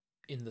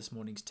In this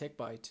morning's Tech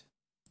Bite,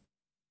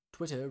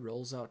 Twitter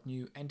rolls out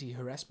new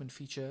anti-harassment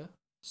feature,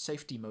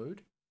 Safety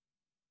Mode.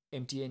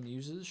 MTN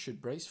users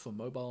should brace for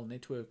mobile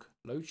network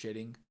load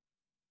shedding.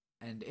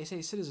 And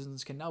SA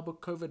citizens can now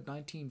book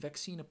COVID-19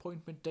 vaccine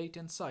appointment date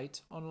and site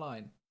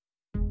online.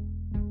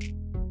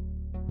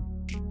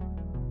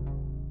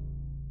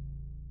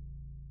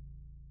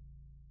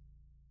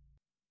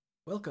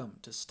 Welcome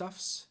to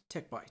Stuff's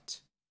Tech Bite,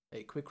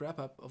 a quick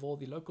wrap-up of all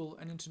the local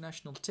and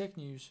international tech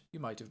news you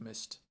might have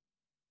missed.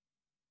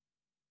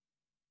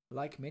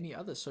 Like many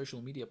other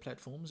social media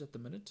platforms at the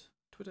minute,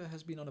 Twitter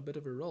has been on a bit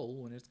of a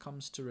roll when it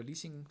comes to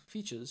releasing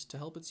features to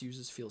help its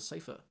users feel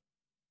safer.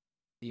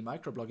 The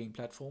microblogging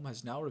platform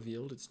has now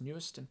revealed its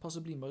newest and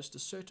possibly most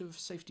assertive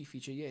safety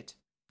feature yet,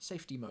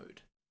 Safety Mode.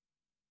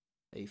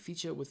 A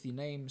feature with the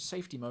name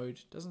Safety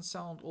Mode doesn't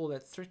sound all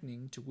that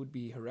threatening to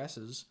would-be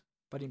harassers,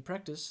 but in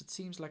practice it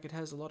seems like it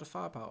has a lot of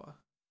firepower.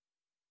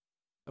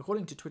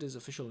 According to Twitter's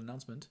official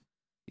announcement,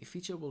 the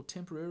feature will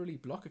temporarily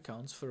block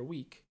accounts for a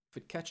week if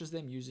it catches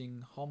them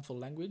using harmful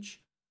language,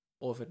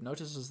 or if it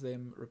notices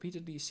them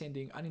repeatedly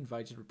sending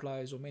uninvited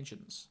replies or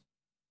mentions.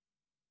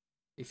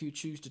 If you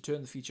choose to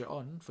turn the feature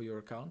on for your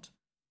account,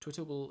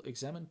 Twitter will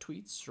examine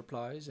tweets,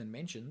 replies, and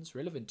mentions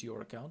relevant to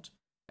your account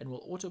and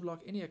will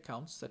auto-block any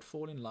accounts that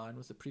fall in line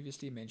with the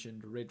previously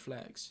mentioned red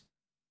flags,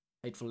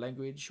 hateful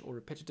language, or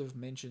repetitive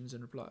mentions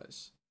and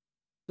replies.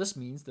 This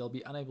means they'll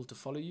be unable to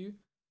follow you,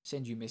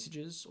 send you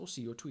messages, or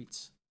see your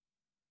tweets.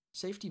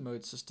 Safety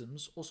mode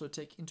systems also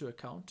take into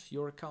account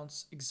your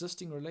account's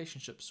existing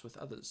relationships with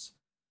others,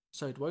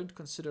 so it won't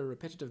consider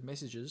repetitive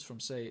messages from,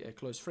 say, a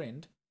close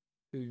friend,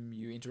 whom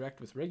you interact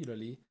with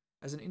regularly,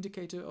 as an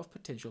indicator of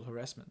potential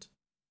harassment.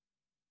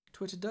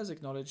 Twitter does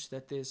acknowledge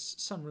that there's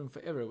some room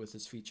for error with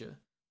this feature,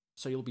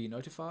 so you'll be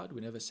notified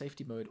whenever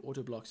safety mode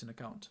auto-blocks an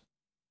account.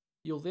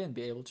 You'll then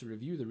be able to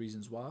review the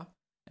reasons why,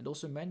 and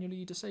also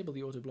manually disable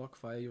the auto-block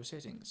via your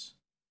settings.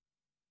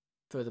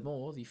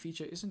 Furthermore, the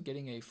feature isn't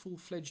getting a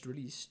full-fledged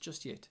release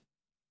just yet.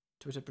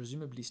 Twitter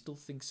presumably still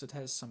thinks it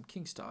has some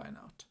kinks to iron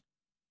out.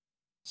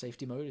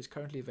 Safety mode is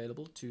currently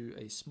available to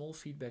a small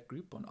feedback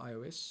group on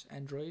iOS,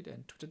 Android,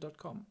 and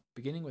Twitter.com,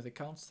 beginning with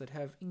accounts that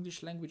have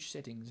English language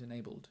settings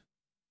enabled.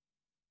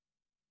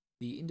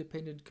 The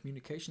Independent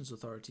Communications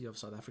Authority of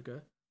South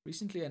Africa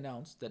recently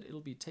announced that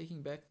it'll be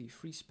taking back the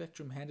free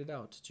spectrum handed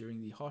out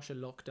during the harsher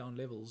lockdown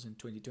levels in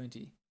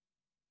 2020.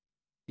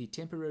 The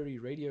temporary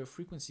radio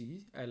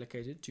frequency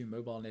allocated to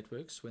mobile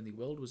networks when the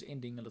world was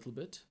ending a little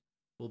bit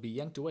will be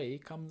yanked away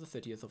come the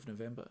 30th of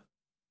November.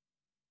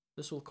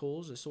 This will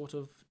cause a sort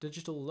of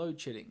digital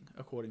load shedding,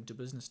 according to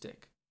Business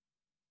Tech.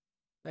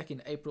 Back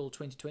in April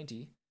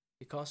 2020,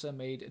 ICASA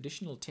made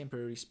additional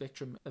temporary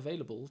spectrum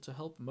available to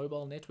help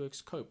mobile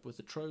networks cope with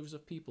the troves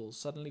of people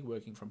suddenly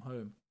working from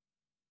home.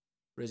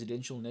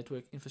 Residential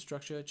network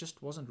infrastructure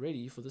just wasn't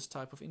ready for this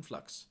type of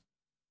influx.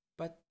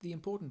 But the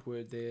important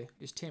word there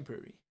is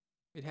temporary.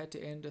 It had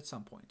to end at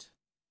some point.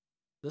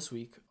 This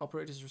week,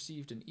 operators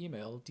received an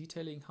email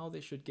detailing how they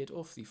should get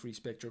off the free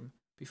spectrum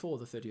before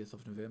the 30th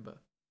of November.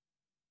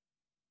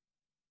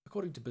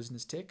 According to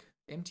Business Tech,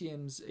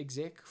 MTN's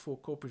exec for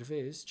corporate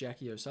affairs,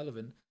 Jackie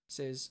O'Sullivan,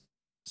 says,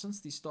 since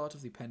the start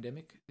of the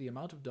pandemic, the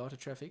amount of data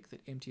traffic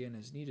that MTN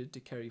has needed to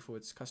carry for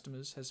its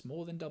customers has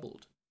more than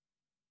doubled.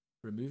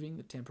 Removing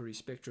the temporary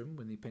spectrum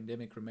when the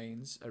pandemic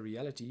remains a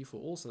reality for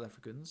all South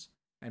Africans,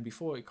 and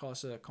before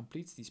ICASA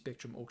completes the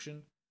spectrum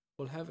auction,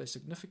 will have a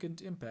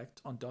significant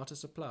impact on data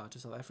supply to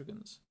South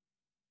Africans.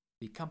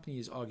 The company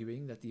is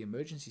arguing that the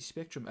emergency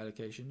spectrum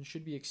allocation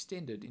should be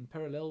extended in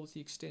parallel with the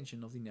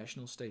extension of the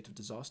national state of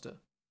disaster.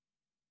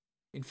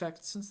 In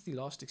fact, since the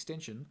last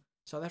extension,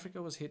 South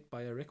Africa was hit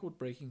by a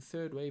record-breaking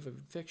third wave of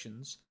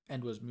infections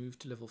and was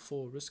moved to level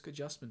 4 risk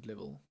adjustment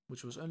level,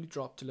 which was only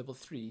dropped to level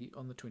 3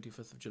 on the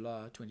 25th of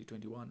July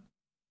 2021.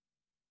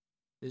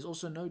 There's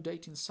also no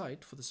date in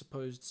sight for the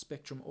supposed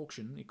spectrum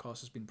auction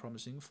ICASA has been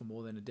promising for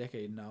more than a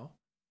decade now.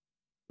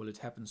 Will it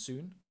happen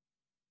soon?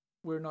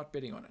 We're not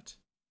betting on it.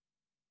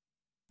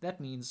 That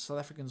means South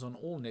Africans on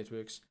all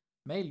networks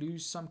may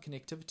lose some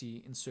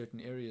connectivity in certain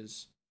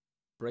areas.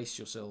 Brace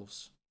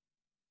yourselves.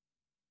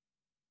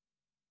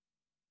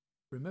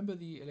 Remember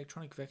the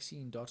Electronic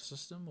Vaccine Data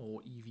System, or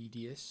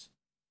EVDS?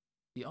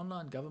 The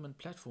online government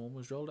platform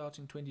was rolled out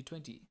in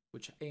 2020,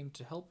 which aimed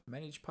to help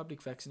manage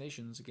public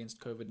vaccinations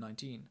against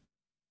COVID-19.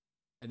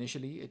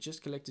 Initially, it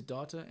just collected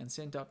data and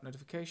sent out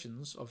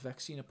notifications of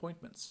vaccine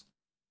appointments,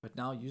 but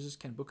now users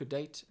can book a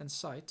date and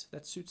site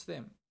that suits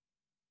them.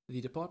 The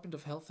Department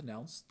of Health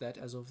announced that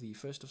as of the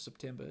 1st of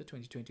September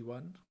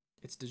 2021,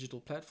 its digital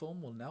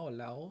platform will now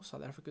allow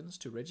South Africans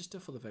to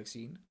register for the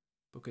vaccine,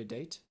 book a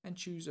date, and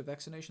choose a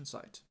vaccination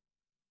site.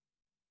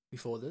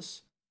 Before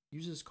this,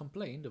 users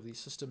complained of the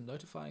system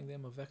notifying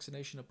them of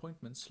vaccination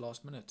appointments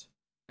last minute,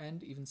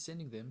 and even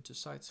sending them to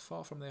sites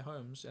far from their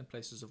homes and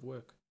places of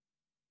work.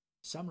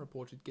 Some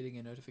reported getting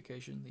a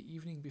notification the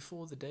evening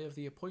before the day of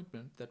the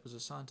appointment that was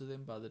assigned to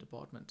them by the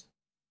department.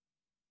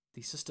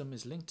 The system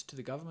is linked to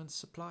the government's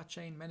supply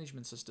chain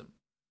management system,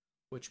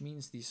 which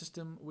means the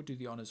system would do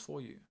the honors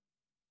for you.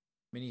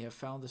 Many have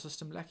found the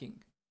system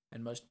lacking,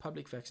 and most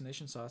public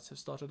vaccination sites have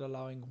started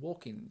allowing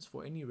walk-ins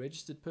for any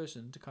registered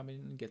person to come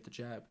in and get the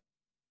jab.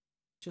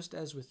 Just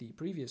as with the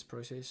previous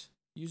process,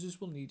 users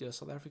will need a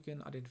South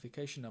African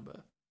identification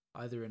number,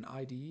 either an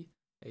ID,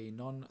 a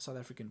non-South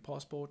African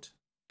passport,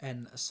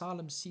 an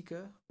asylum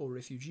seeker or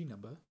refugee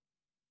number,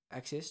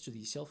 access to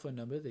the cell phone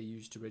number they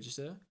used to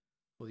register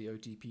for the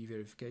OTP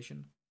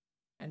verification,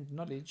 and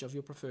knowledge of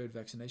your preferred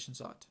vaccination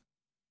site.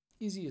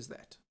 Easy as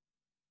that.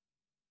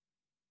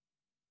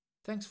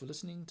 Thanks for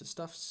listening to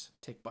Stuff's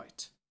Tech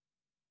Bite.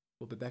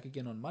 We'll be back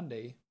again on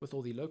Monday with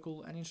all the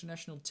local and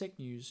international tech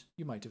news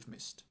you might have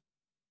missed.